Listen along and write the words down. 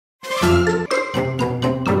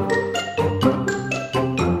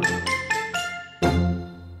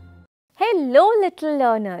little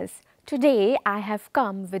learners. Today I have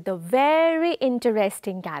come with a very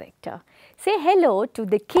interesting character. Say hello to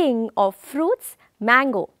the king of fruits,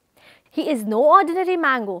 mango. He is no ordinary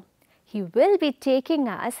mango. He will be taking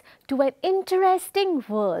us to an interesting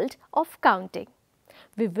world of counting.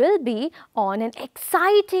 We will be on an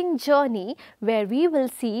exciting journey where we will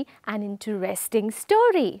see an interesting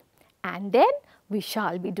story. And then we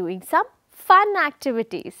shall be doing some fun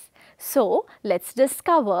activities. So, let's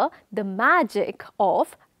discover the magic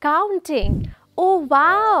of counting. Oh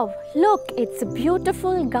wow! Look, it's a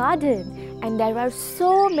beautiful garden and there are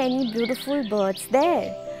so many beautiful birds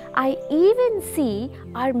there. I even see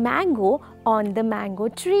our mango on the mango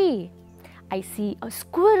tree. I see a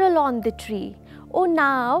squirrel on the tree. Oh,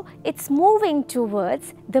 now it's moving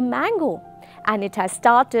towards the mango and it has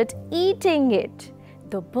started eating it.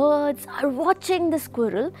 The birds are watching the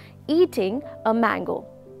squirrel eating a mango.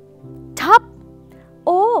 Top!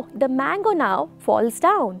 Oh, the mango now falls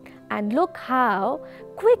down and look how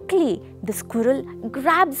quickly the squirrel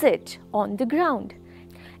grabs it on the ground.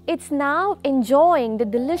 It's now enjoying the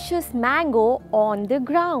delicious mango on the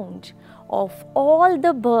ground. Of all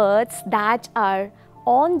the birds that are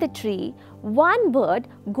on the tree, one bird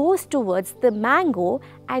goes towards the mango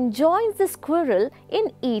and joins the squirrel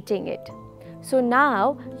in eating it. So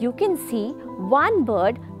now you can see one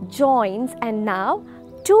bird joins and now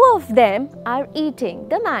two of them are eating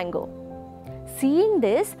the mango. Seeing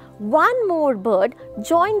this, one more bird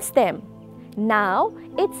joins them. Now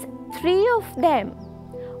it's three of them.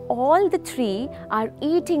 All the three are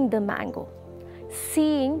eating the mango.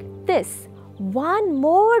 Seeing this, one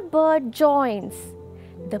more bird joins.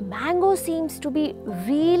 The mango seems to be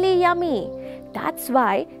really yummy. That's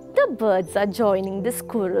why the birds are joining the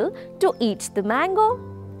squirrel to eat the mango.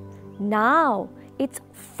 Now it's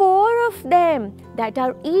four of them that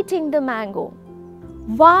are eating the mango.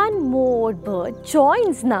 One more bird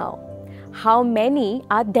joins now. How many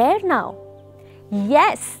are there now?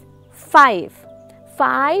 Yes, five.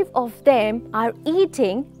 Five of them are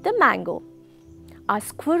eating the mango. Our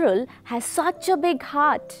squirrel has such a big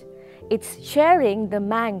heart. It's sharing the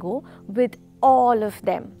mango with all of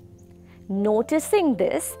them. Noticing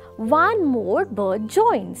this, one more bird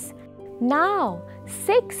joins. Now,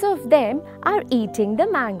 six of them are eating the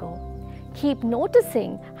mango. Keep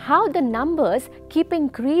noticing how the numbers keep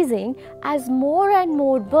increasing as more and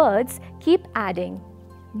more birds keep adding.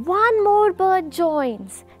 One more bird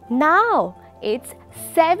joins. Now, it's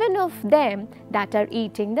seven of them that are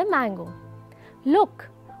eating the mango. Look,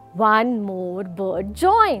 one more bird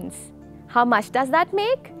joins. How much does that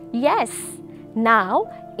make? Yes, now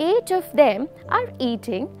 8 of them are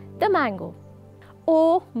eating the mango.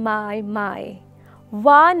 Oh my,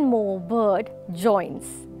 one more bird joins.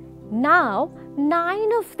 Now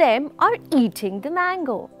 9 of them are eating the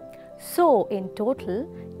mango. So in total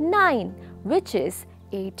 9, which is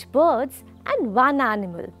 8 birds and 1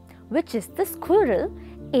 animal, which is the squirrel,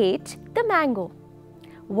 ate the mango.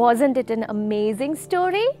 Wasn't it an amazing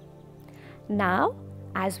story? Now,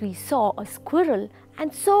 as we saw a squirrel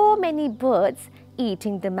and so many birds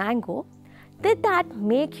eating the mango, did that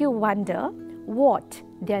make you wonder what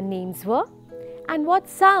their names were and what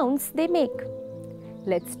sounds they make?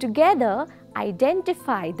 Let's together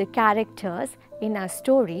identify the characters in our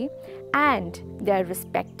story and their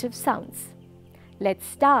respective sounds. Let's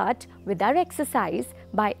start with our exercise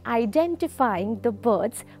by identifying the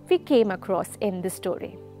birds we came across in the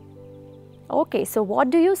story. Okay, so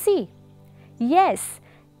what do you see? Yes,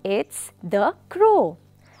 it's the crow.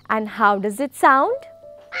 And how does it sound?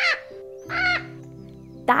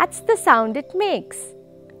 That's the sound it makes.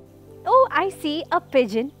 Oh, I see a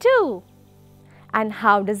pigeon too. And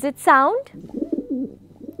how does it sound?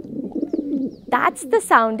 That's the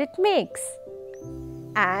sound it makes.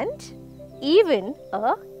 And even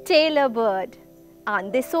a tailor bird.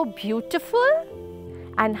 Aren't they so beautiful?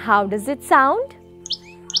 And how does it sound?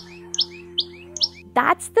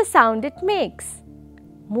 That's the sound it makes.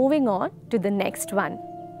 Moving on to the next one.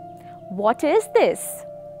 What is this?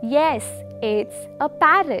 Yes, it's a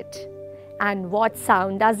parrot. And what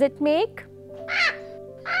sound does it make?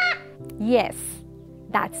 Yes,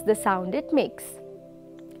 that's the sound it makes.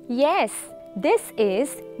 Yes, this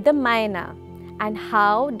is the myna. And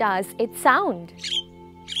how does it sound?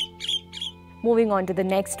 Moving on to the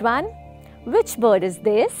next one. Which bird is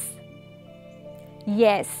this?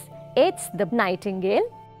 Yes, it's the nightingale.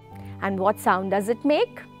 And what sound does it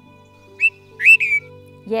make?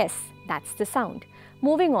 Yes, that's the sound.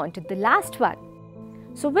 Moving on to the last one.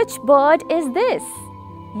 So which bird is this?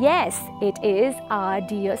 Yes, it is our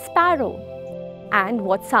dear sparrow. And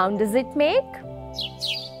what sound does it make?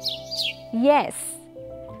 Yes,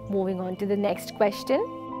 Moving on to the next question.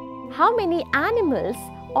 How many animals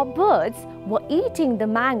or birds were eating the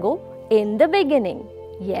mango in the beginning?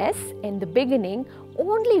 Yes, in the beginning,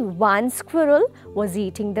 only one squirrel was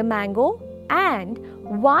eating the mango and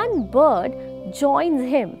one bird joins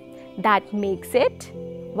him. That makes it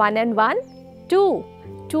 1 and 1, 2.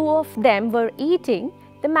 Two of them were eating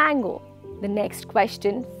the mango. The next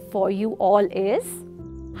question for you all is,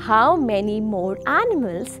 how many more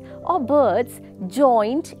animals or birds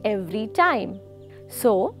joined every time?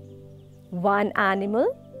 So, one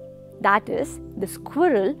animal, that is the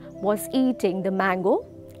squirrel, was eating the mango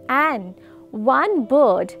and one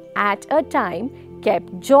bird at a time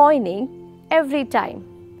kept joining every time.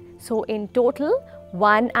 So, in total,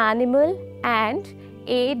 one animal and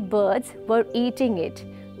 8 birds were eating it,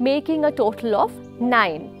 making a total of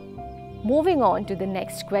 9. Moving on to the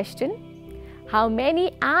next question. How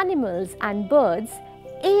many animals and birds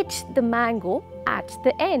ate the mango at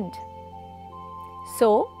the end?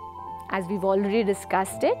 So, as we've already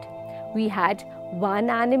discussed it, we had one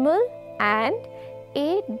animal and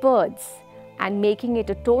 8 birds, and making it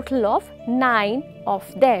a total of 9 of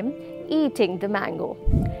them eating the mango.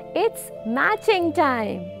 It's matching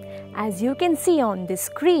time. As you can see on the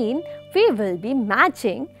screen, we will be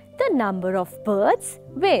matching the number of birds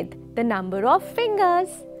with the number of fingers.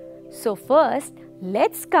 So first,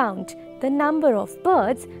 let's count the number of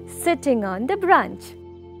birds sitting on the branch.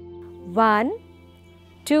 1,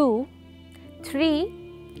 2,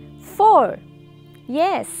 3, 4.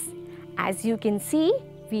 Yes, as you can see,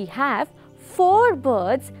 we have 4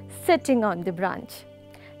 birds sitting on the branch.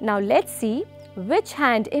 Now let's see which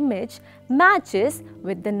hand image matches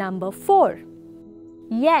with the number 4.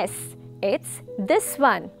 Yes, it's this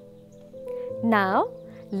one. Now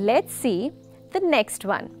let's see the next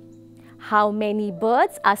one. How many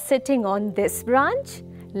birds are sitting on this branch?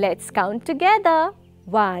 Let's count together.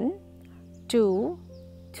 1, 2,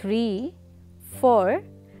 3, 4,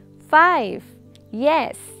 5.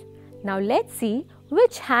 Yes. Now let's see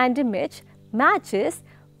which hand image matches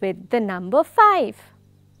with the number 5.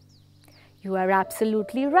 You are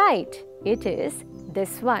absolutely right. It is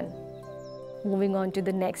this one. Moving on to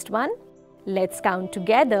the next one. Let's count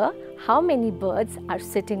together how many birds are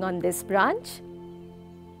sitting on this branch.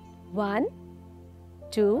 1,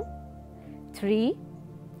 2, 3,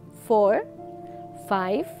 4,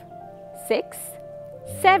 5, 6,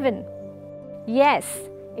 7. Yes,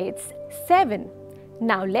 it's 7.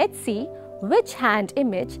 Now let's see which hand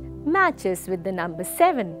image matches with the number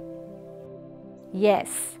 7.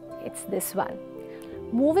 Yes, it's this one.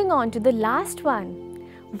 Moving on to the last one.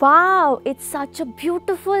 Wow, it's such a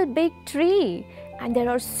beautiful big tree and there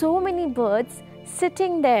are so many birds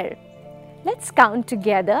sitting there. Let's count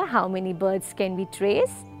together how many birds can we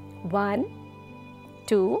trace. 1,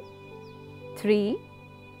 2, 3,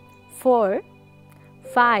 4,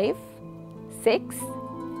 5, 6,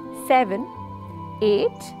 7, 8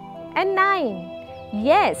 and 9.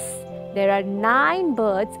 Yes, there are 9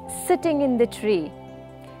 birds sitting in the tree.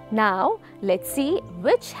 Now, let's see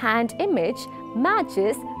which hand image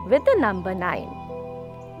matches with the number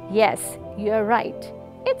 9. Yes, you are right.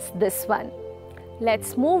 It's this one.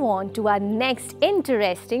 Let's move on to our next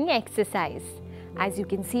interesting exercise. As you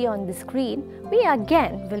can see on the screen, we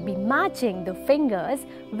again will be matching the fingers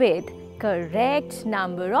with correct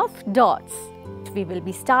number of dots. We will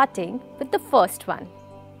be starting with the first one.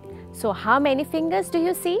 So, how many fingers do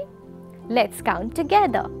you see? Let's count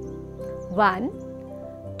together.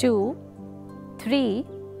 1, 2, 3,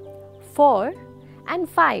 4 and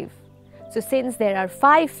 5. So since there are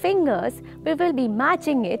 5 fingers, we will be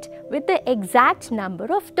matching it with the exact number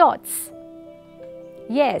of dots.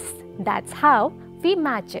 Yes, that's how we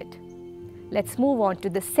match it. Let's move on to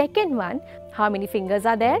the second one. How many fingers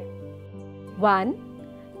are there? 1,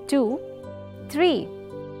 2, 3.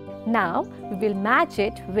 Now we will match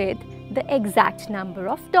it with the exact number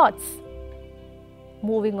of dots.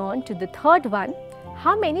 Moving on to the third one.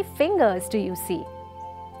 How many fingers do you see?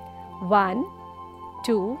 1,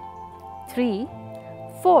 2, 3,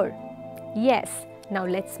 4. Yes, now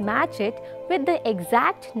let's match it with the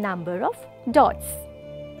exact number of dots.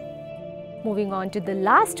 Moving on to the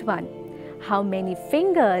last one. How many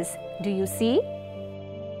fingers do you see?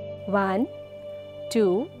 1,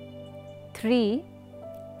 2, 3,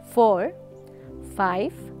 4,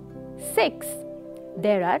 5, 6.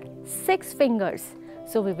 There are 6 fingers.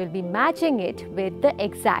 So we will be matching it with the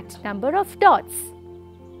exact number of dots.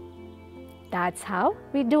 That's how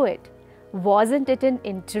we do it. Wasn't it an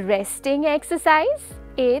interesting exercise?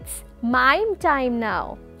 It's mime time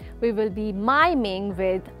now. We will be miming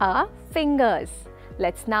with our fingers.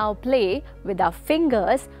 Let's now play with our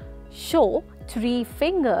fingers. Show 3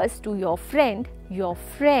 fingers to your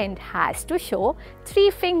friend has to show 3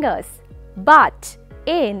 fingers, but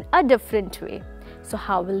in a different way. So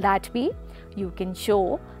how will that be? You can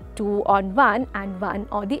show 2 on one and 1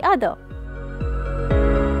 on the other.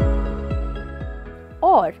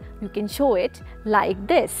 Or you can show it like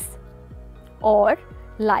this, or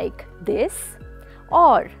like this,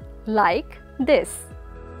 or like this.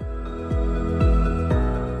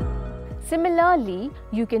 Similarly,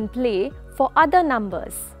 you can play for other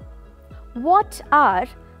numbers. What are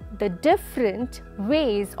the different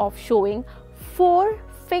ways of showing 4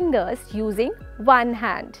 fingers using one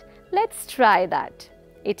hand? Let's try that.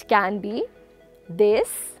 It can be this,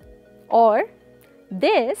 or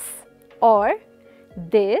this, or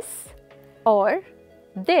this, or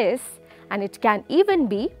this, and it can even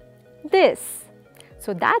be this.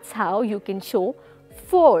 So that's how you can show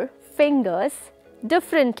 4 fingers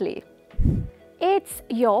differently. It's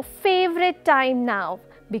your favorite time now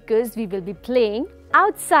because we will be playing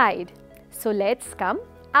outside. So let's come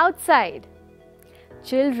outside.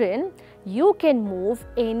 Children, you can move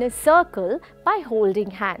in a circle by holding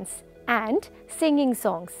hands and singing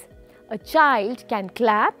songs. A child can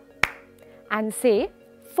clap and say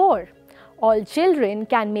 4. All children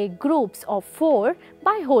can make groups of 4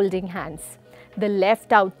 by holding hands. The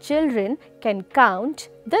left out children can count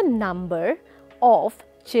the number of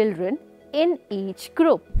children in each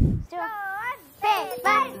group. Stone,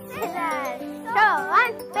 paper, scissors.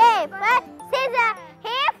 Stone, paper, scissors.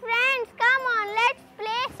 Hey friends, come on, let's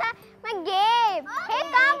play a game. Hey,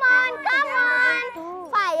 come on, come on.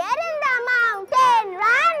 Fire in the mountain,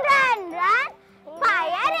 run, run, run.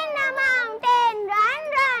 Fire in the mountain, run,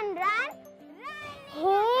 run, run.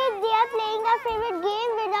 Hey, they are playing our favorite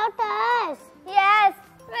game without us. Yes,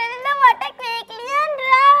 fill the water quickly and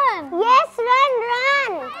run. Yes, run,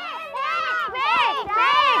 run.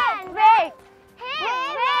 Wait. Hey,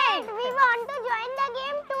 wait. We want to join the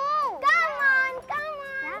game too. Come on, come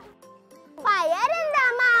on. Fire in the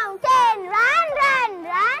mountain, run, run,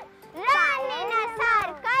 run. Run in a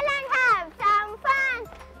circle and have some fun.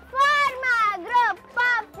 Form a group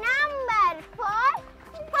of number 4.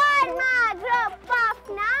 Form a group of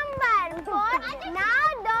number 4. Now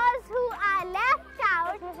those who are left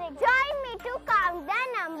out, join me to count the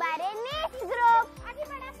number in each group.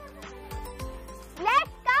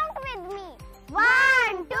 Let's count with me.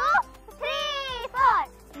 1, 2, 3,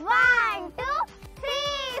 4. 1, 2, 3,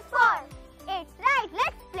 4. It's right.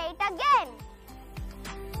 Let's play it again.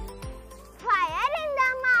 Fire in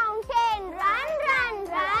the mountain, run, run,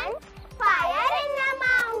 run. Fire in the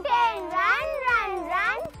mountain, run, run,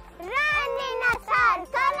 run. Run in a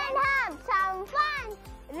circle and have some fun.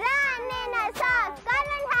 Run in a circle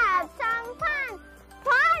and have some fun.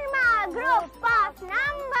 Form a group of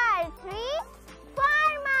number 3.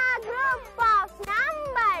 Form a group of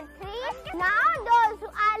number 3. Now those who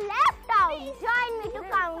are left out, join me to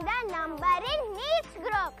count the number in each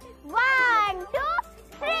group. 1, 2,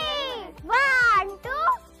 3. 1, 2,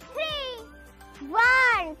 3.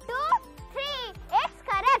 1, 2, 3. It's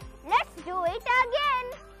correct. Let's do it again.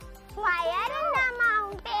 Fire in the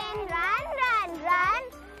mountain, run, run, run.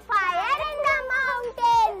 Fire in the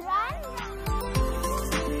mountain, run, run.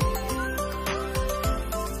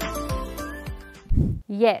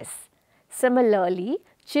 Yes, similarly,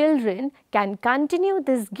 children can continue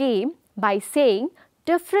this game by saying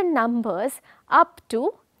different numbers up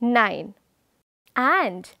to 9.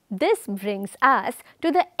 And this brings us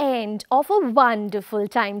to the end of a wonderful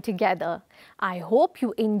time together. I hope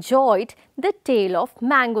you enjoyed the tale of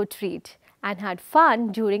Mango Treat and had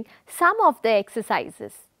fun during some of the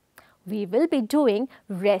exercises. We will be doing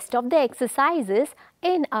rest of the exercises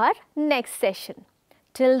in our next session.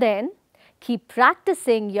 Till then, keep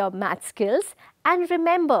practicing your math skills and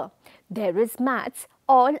remember, there is maths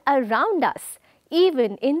all around us,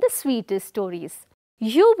 even in the sweetest stories.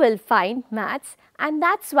 You will find maths, and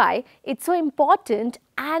that's why it's so important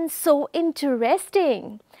and so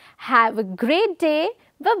interesting. Have a great day.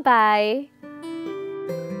 Bye-bye.